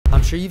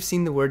I'm sure you've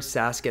seen the word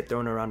SaaS get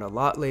thrown around a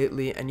lot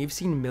lately, and you've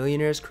seen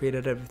millionaires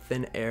created out of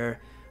thin air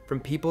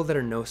from people that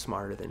are no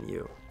smarter than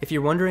you. If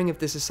you're wondering if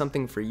this is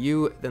something for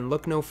you, then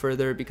look no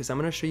further, because I'm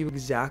going to show you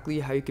exactly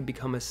how you could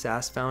become a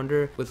SaaS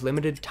founder with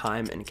limited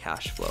time and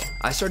cash flow.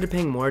 I started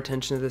paying more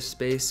attention to this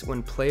space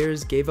when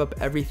players gave up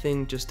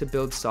everything just to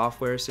build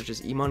software, such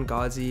as Iman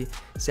Ghazi,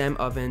 Sam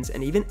Ovens,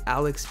 and even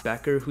Alex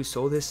Becker, who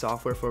sold his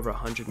software for over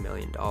 $100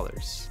 million.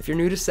 If you're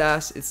new to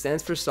SaaS, it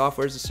stands for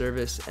Software as a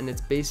Service, and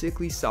it's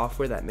basically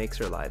software that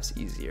makes our lives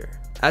easier.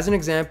 As an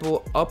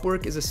example,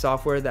 Upwork is a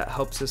software that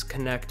helps us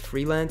connect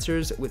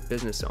freelancers with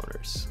business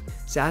owners.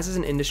 SaaS is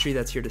an industry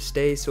that's here to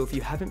stay, so if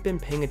you haven't been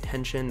paying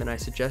attention, then I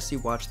suggest you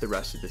watch the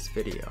rest of this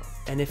video.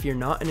 And if you're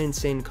not an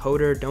insane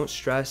coder, don't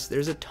stress,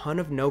 there's a ton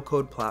of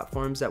no-code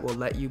platforms that will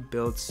let you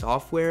build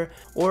software,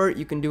 or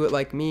you can do it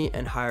like me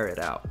and hire it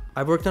out.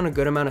 I've worked on a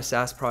good amount of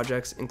SaaS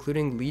projects,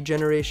 including lead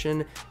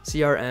generation,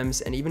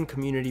 CRMs, and even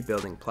community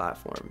building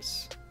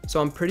platforms. So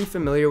I'm pretty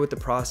familiar with the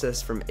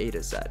process from A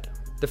to Z.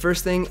 The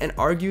first thing, and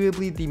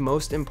arguably the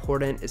most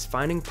important, is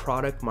finding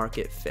product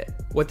market fit.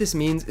 What this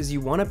means is you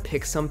want to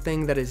pick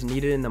something that is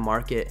needed in the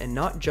market, and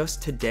not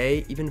just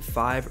today, even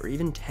 5 or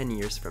even 10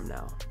 years from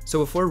now. So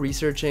before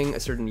researching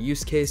a certain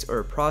use case or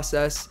a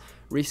process,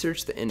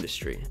 research the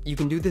industry. You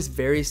can do this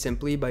very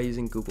simply by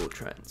using Google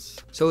Trends.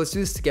 So let's do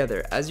this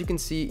together. As you can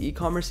see,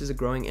 e-commerce is a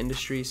growing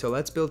industry, so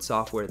let's build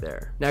software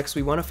there. Next,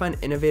 we want to find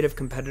innovative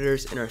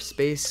competitors in our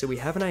space so we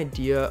have an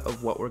idea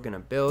of what we're going to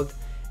build.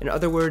 In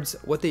other words,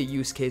 what the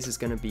use case is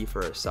going to be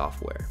for our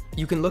software.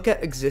 You can look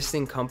at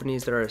existing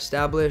companies that are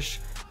established,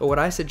 but what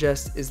I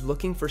suggest is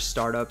looking for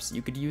startups.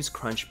 You could use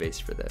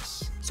Crunchbase for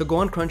this. So go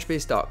on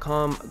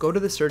crunchbase.com, go to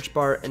the search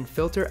bar and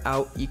filter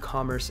out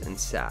e-commerce and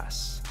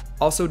SaaS.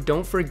 Also,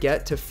 don't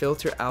forget to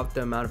filter out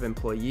the amount of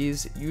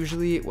employees.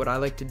 Usually what I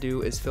like to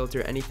do is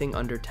filter anything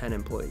under 10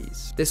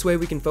 employees. This way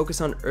we can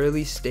focus on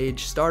early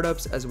stage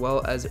startups as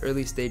well as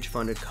early stage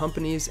funded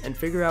companies and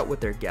figure out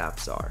what their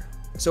gaps are.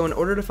 So in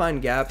order to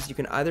find gaps, you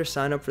can either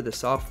sign up for the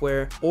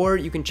software or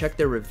you can check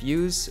their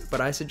reviews, but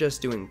I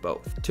suggest doing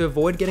both. To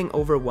avoid getting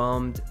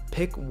overwhelmed,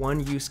 pick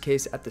one use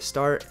case at the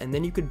start and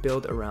then you could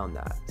build around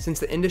that. Since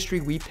the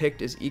industry we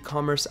picked is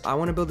e-commerce, I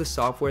want to build a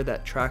software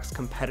that tracks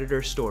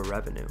competitor store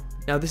revenue.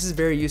 Now this is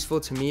very useful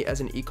to me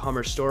as an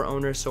e-commerce store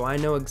owner, so I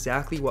know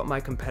exactly what my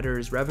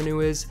competitor's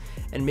revenue is,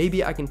 and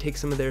maybe I can take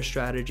some of their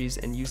strategies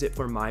and use it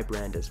for my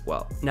brand as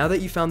well. Now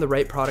that you found the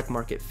right product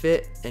market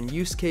fit and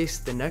use case,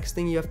 the next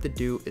thing you have to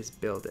do is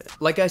build it.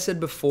 Like I said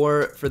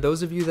before, for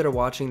those of you that are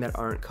watching that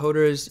aren't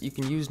coders, you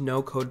can use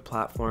no-code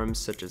platforms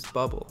such as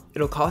Bubble.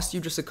 It'll cost you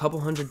just a couple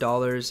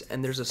 $100s,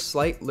 and there's a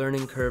slight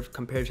learning curve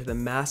compared to the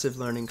massive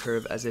learning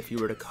curve as if you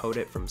were to code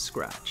it from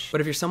scratch.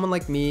 But if you're someone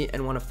like me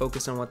and want to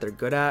focus on what they're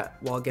good at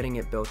while getting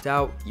it built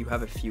out, you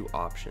have a few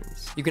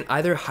options. You can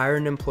either hire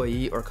an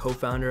employee or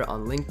co-founder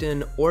on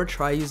LinkedIn or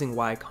try using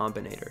Y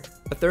Combinator.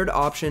 A third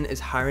option is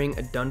hiring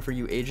a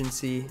done-for-you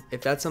agency. If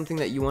that's something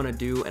that you want to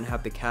do and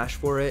have the cash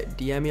for it,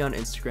 DM me on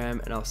Instagram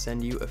and I'll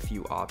send you a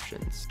few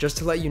options. Just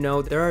to let you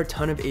know, there are a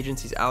ton of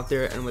agencies out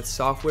there, and with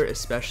software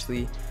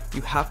especially,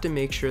 you have to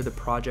make sure the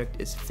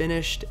project is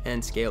finished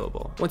and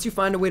scalable. Once you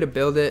find a way to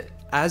build it,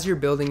 as you're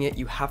building it,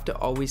 you have to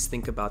always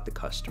think about the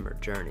customer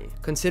journey.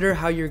 Consider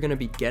how you're going to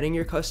be getting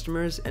your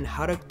customers and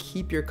how to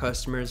keep your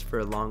customers for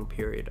a long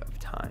period of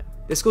time.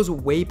 This goes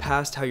way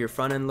past how your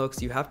front end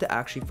looks. You have to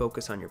actually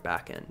focus on your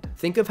back end.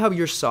 Think of how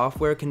your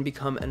software can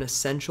become an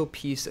essential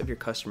piece of your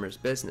customers'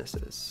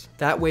 businesses.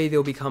 That way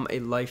they'll become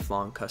a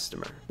lifelong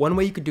customer. One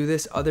way you could do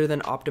this other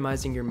than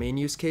optimizing your main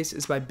use case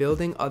is by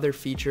building other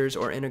features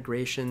or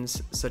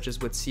integrations such as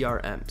with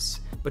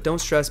CRMs. But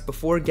don't stress,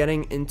 before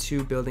getting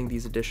into building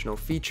these additional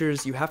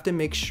features, you have to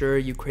make sure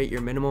you create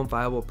your minimum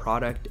viable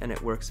product and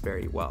it works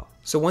very well.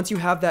 So once you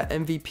have that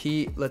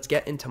MVP, let's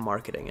get into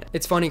marketing it.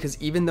 It's funny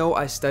because even though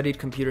I studied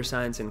computer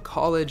science in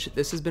college,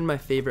 this has been my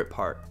favorite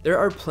part. There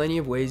are plenty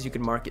of ways you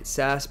can market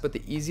SaaS, but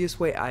the easiest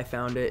way I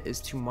found it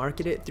is to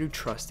market it through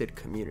trusted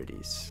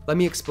communities. Let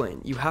me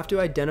explain. You have to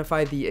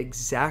identify the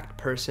exact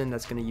person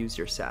that's going to use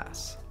your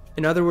SaaS.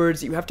 In other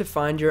words, you have to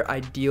find your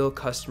ideal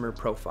customer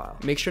profile.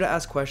 Make sure to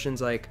ask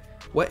questions like,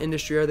 what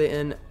industry are they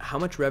in? How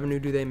much revenue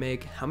do they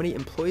make? How many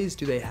employees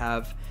do they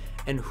have?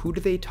 And who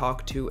do they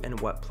talk to and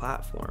what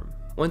platform?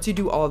 Once you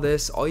do all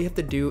this, all you have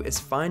to do is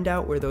find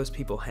out where those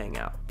people hang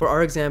out. For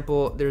our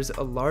example, there's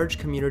a large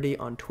community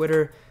on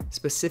Twitter,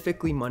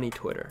 specifically Money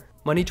Twitter.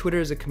 Money Twitter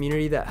is a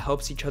community that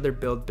helps each other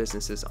build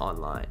businesses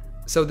online.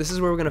 So this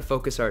is where we're going to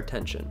focus our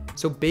attention.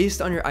 So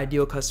based on your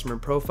ideal customer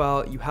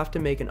profile, you have to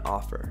make an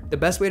offer. The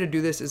best way to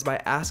do this is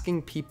by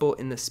asking people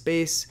in the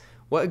space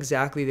what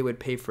exactly they would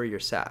pay for your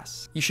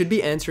SaaS. You should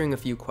be answering a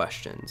few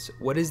questions.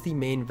 What is the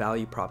main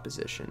value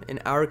proposition? In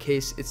our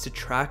case, it's to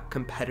track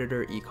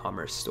competitor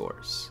e-commerce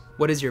stores.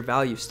 What is your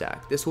value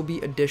stack? This will be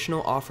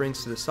additional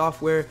offerings to the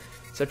software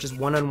such as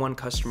one-on-one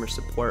customer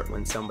support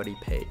when somebody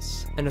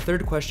pays. And a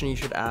third question you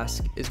should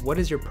ask is, what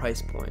is your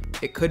price point?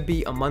 It could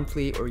be a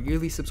monthly or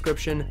yearly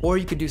subscription, or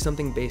you could do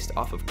something based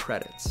off of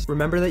credits.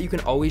 Remember that you can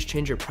always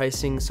change your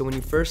pricing, so when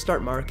you first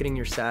start marketing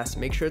your SaaS,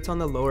 make sure it's on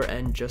the lower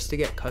end just to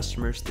get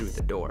customers through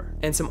the door.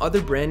 And some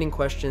other branding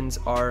questions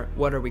are,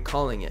 what are we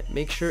calling it?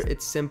 Make sure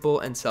it's simple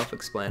and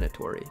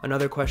self-explanatory.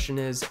 Another question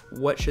is,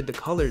 what should the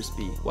colors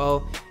be?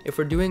 Well, if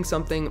we're doing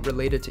something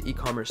related to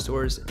e-commerce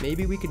stores,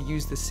 maybe we could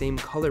use the same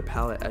color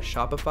palette as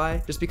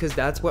Shopify, just because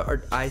that's what our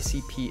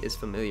ICP is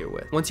familiar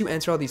with. Once you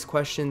answer all these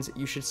questions,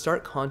 you should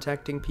start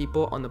contacting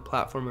people on the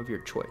platform of your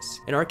choice.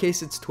 In our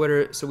case, it's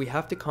Twitter, so we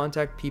have to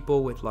contact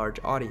people with large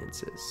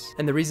audiences.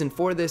 And the reason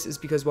for this is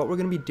because what we're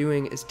going to be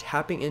doing is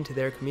tapping into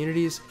their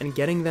communities and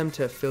getting them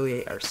to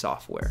affiliate our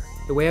software.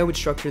 The way I would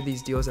structure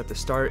these deals at the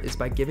start is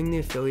by giving the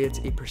affiliates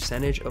a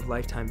percentage of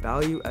lifetime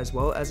value as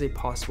well as a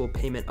possible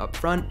payment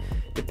upfront,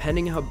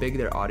 depending on how big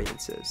their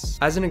audience is.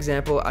 As an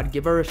example, I'd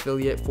give our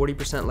affiliate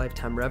 40%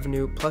 lifetime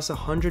revenue plus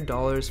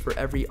 $100 for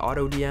every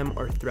auto DM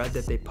or thread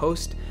that they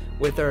post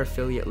with our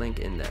affiliate link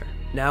in there.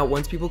 Now,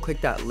 once people click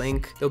that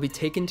link, they'll be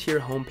taken to your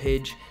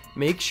homepage.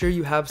 Make sure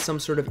you have some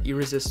sort of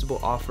irresistible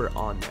offer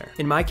on there.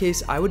 In my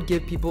case, I would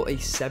give people a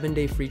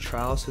 7-day free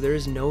trial, so there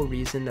is no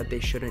reason that they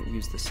shouldn't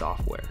use the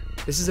software.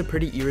 This is a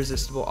pretty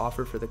irresistible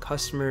offer for the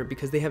customer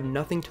because they have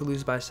nothing to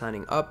lose by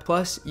signing up.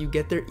 Plus, you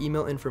get their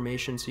email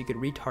information so you could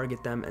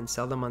retarget them and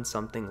sell them on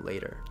something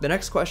later. The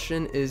next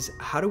question is,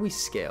 how do we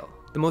scale?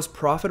 The most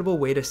profitable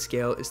way to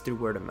scale is through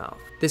word of mouth.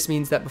 This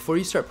means that before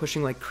you start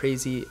pushing like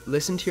crazy,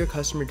 listen to your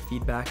customer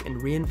feedback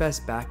and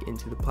reinvest back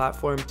into the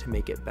platform to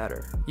make it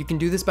better. You can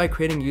do this by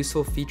creating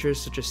useful features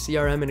such as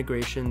CRM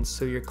integrations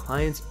so your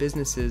clients'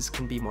 businesses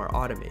can be more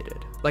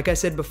automated. Like I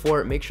said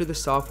before, make sure the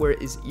software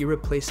is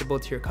irreplaceable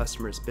to your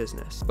customer's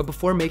business. But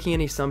before making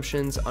any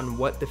assumptions on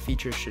what the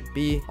features should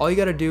be, all you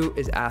gotta do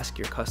is ask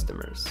your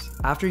customers.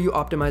 After you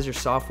optimize your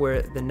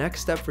software, the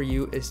next step for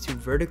you is to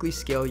vertically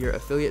scale your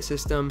affiliate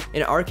system.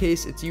 In our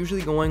case, it's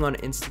usually going on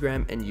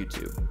Instagram and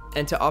YouTube.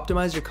 And to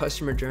optimize your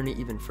customer journey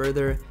even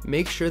further,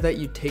 make sure that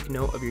you take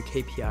note of your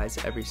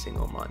KPIs every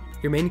single month.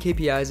 Your main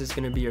KPIs is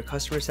going to be your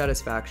customer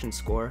satisfaction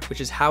score,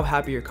 which is how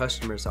happy your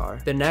customers are.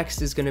 The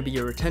next is going to be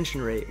your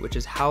retention rate, which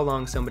is how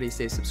long somebody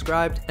stays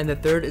subscribed. And the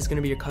third is going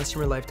to be your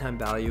customer lifetime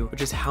value,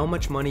 which is how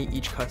much money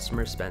each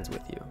customer spends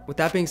with you. With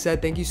that being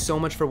said, thank you so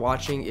much for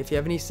watching. If you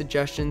have any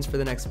suggestions for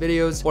the next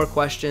videos or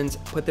questions,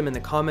 put them in the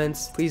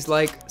comments. Please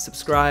like,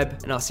 subscribe,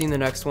 and I'll see you in the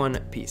next one.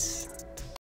 Peace.